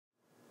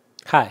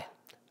Hi,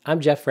 I'm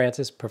Jeff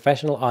Francis,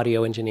 professional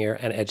audio engineer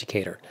and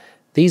educator.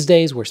 These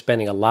days we're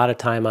spending a lot of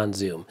time on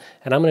Zoom,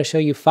 and I'm going to show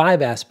you 5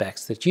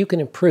 aspects that you can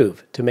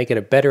improve to make it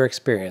a better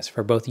experience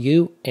for both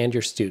you and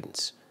your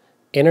students.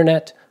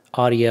 Internet,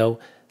 audio,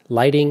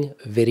 lighting,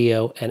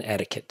 video, and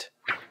etiquette.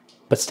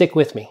 But stick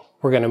with me,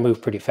 we're going to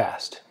move pretty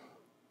fast.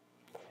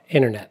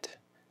 Internet.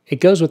 It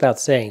goes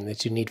without saying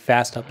that you need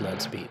fast upload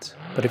speeds,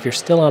 but if you're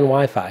still on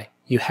Wi-Fi,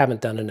 you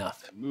haven't done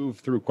enough. Move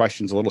through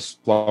questions a little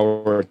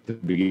slower at the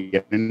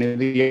beginning of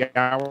the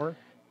hour.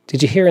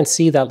 Did you hear and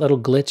see that little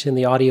glitch in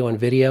the audio and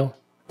video?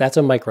 That's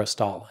a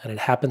microstall, and it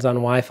happens on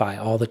Wi-Fi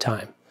all the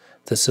time.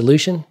 The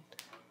solution?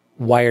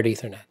 Wired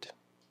Ethernet.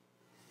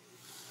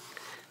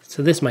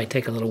 So this might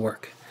take a little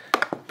work,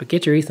 but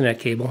get your Ethernet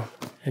cable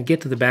and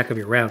get to the back of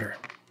your router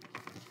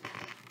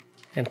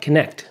and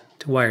connect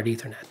to wired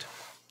Ethernet.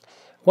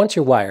 Once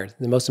you're wired,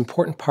 the most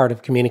important part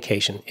of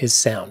communication is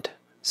sound.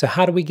 So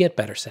how do we get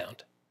better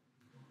sound?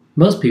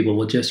 Most people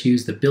will just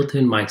use the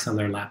built-in mics on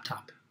their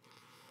laptop.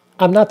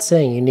 I'm not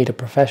saying you need a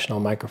professional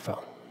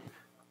microphone,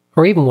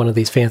 or even one of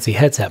these fancy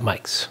headset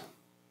mics.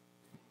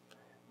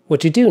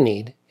 What you do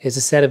need is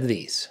a set of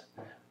these,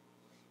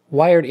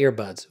 wired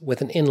earbuds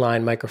with an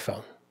inline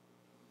microphone.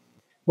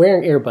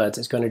 Wearing earbuds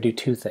is going to do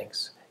 2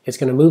 things. It's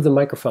going to move the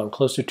microphone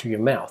closer to your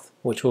mouth,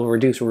 which will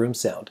reduce room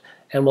sound,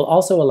 and will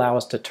also allow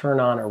us to turn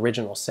on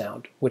original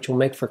sound, which will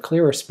make for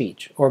clearer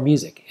speech or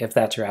music if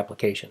that's your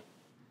application.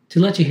 To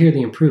let you hear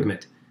the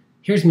improvement,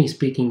 here's me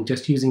speaking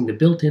just using the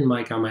built-in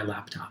mic on my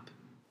laptop.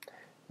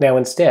 Now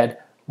instead,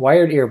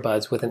 wired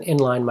earbuds with an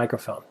inline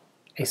microphone.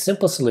 A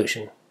simple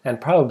solution, and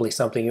probably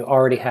something you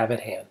already have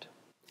at hand.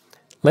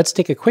 Let's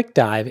take a quick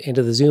dive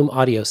into the Zoom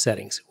audio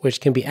settings, which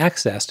can be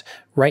accessed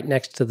right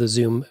next to the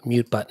Zoom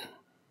mute button.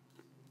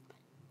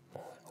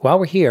 While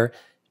we're here,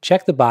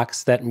 check the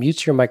box that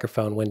mutes your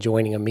microphone when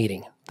joining a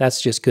meeting. That's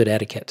just good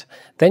etiquette.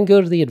 Then go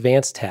to the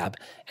Advanced tab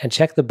and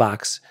check the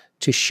box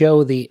to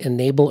show the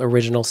Enable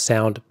Original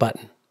Sound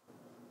button.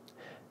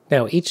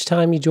 Now, each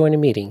time you join a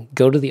meeting,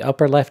 go to the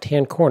upper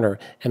left-hand corner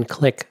and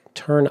click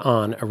Turn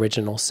on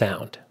Original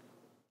Sound.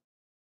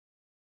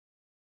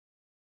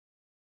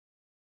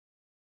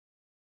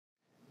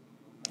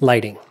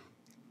 Lighting.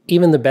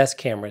 Even the best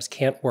cameras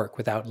can't work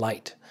without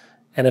light.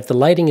 And if the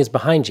lighting is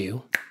behind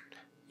you,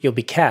 you'll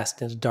be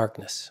cast into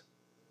darkness.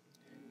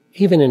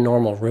 Even in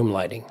normal room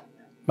lighting,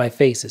 my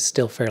face is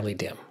still fairly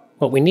dim.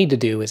 What we need to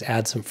do is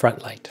add some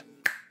front light.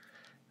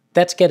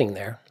 That's getting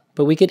there,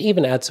 but we could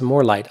even add some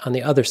more light on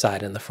the other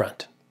side in the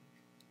front.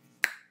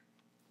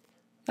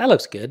 That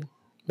looks good.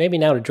 Maybe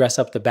now to dress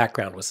up the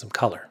background with some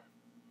color.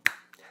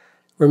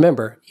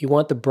 Remember, you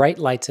want the bright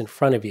lights in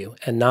front of you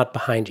and not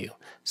behind you.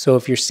 So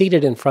if you're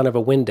seated in front of a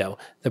window,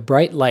 the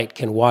bright light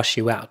can wash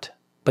you out.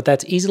 But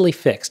that's easily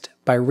fixed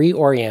by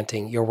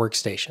reorienting your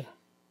workstation.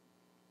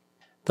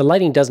 The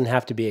lighting doesn't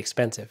have to be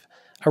expensive.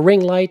 A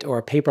ring light or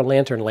a paper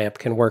lantern lamp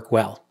can work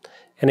well.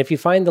 And if you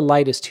find the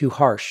light is too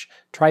harsh,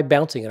 try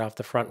bouncing it off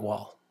the front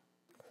wall.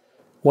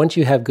 Once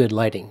you have good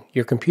lighting,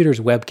 your computer's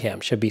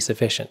webcam should be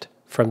sufficient.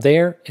 From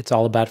there, it's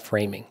all about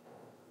framing.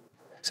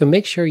 So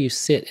make sure you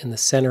sit in the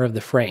center of the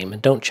frame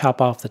and don't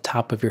chop off the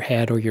top of your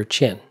head or your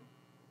chin.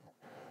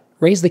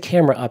 Raise the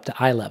camera up to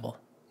eye level.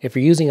 If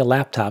you're using a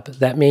laptop,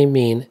 that may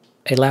mean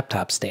a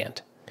laptop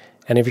stand.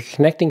 And if you're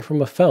connecting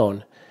from a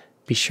phone,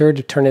 be sure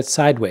to turn it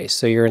sideways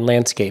so you're in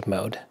landscape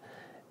mode.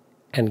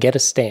 And get a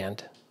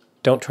stand.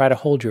 Don't try to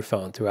hold your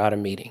phone throughout a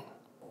meeting.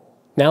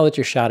 Now that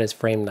your shot is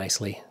framed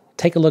nicely,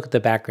 take a look at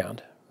the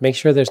background. Make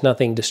sure there's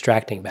nothing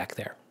distracting back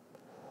there.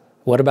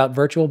 What about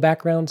virtual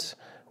backgrounds?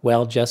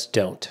 Well, just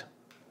don't.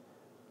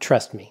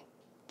 Trust me,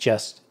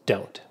 just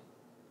don't.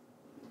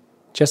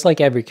 Just like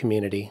every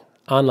community,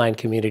 online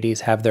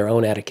communities have their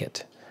own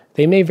etiquette.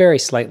 They may vary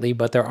slightly,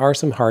 but there are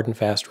some hard and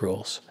fast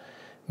rules.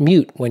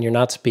 Mute when you're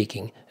not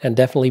speaking, and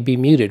definitely be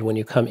muted when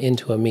you come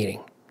into a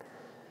meeting.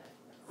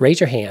 Raise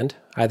your hand,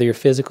 either your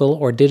physical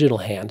or digital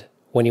hand,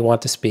 when you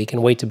want to speak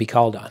and wait to be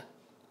called on.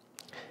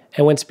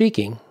 And when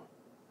speaking,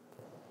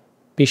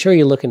 be sure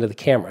you look into the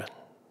camera,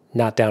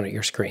 not down at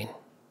your screen.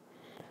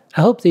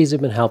 I hope these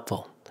have been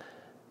helpful.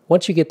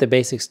 Once you get the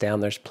basics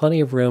down, there's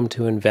plenty of room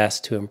to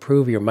invest to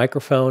improve your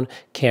microphone,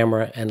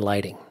 camera, and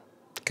lighting.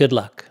 Good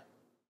luck.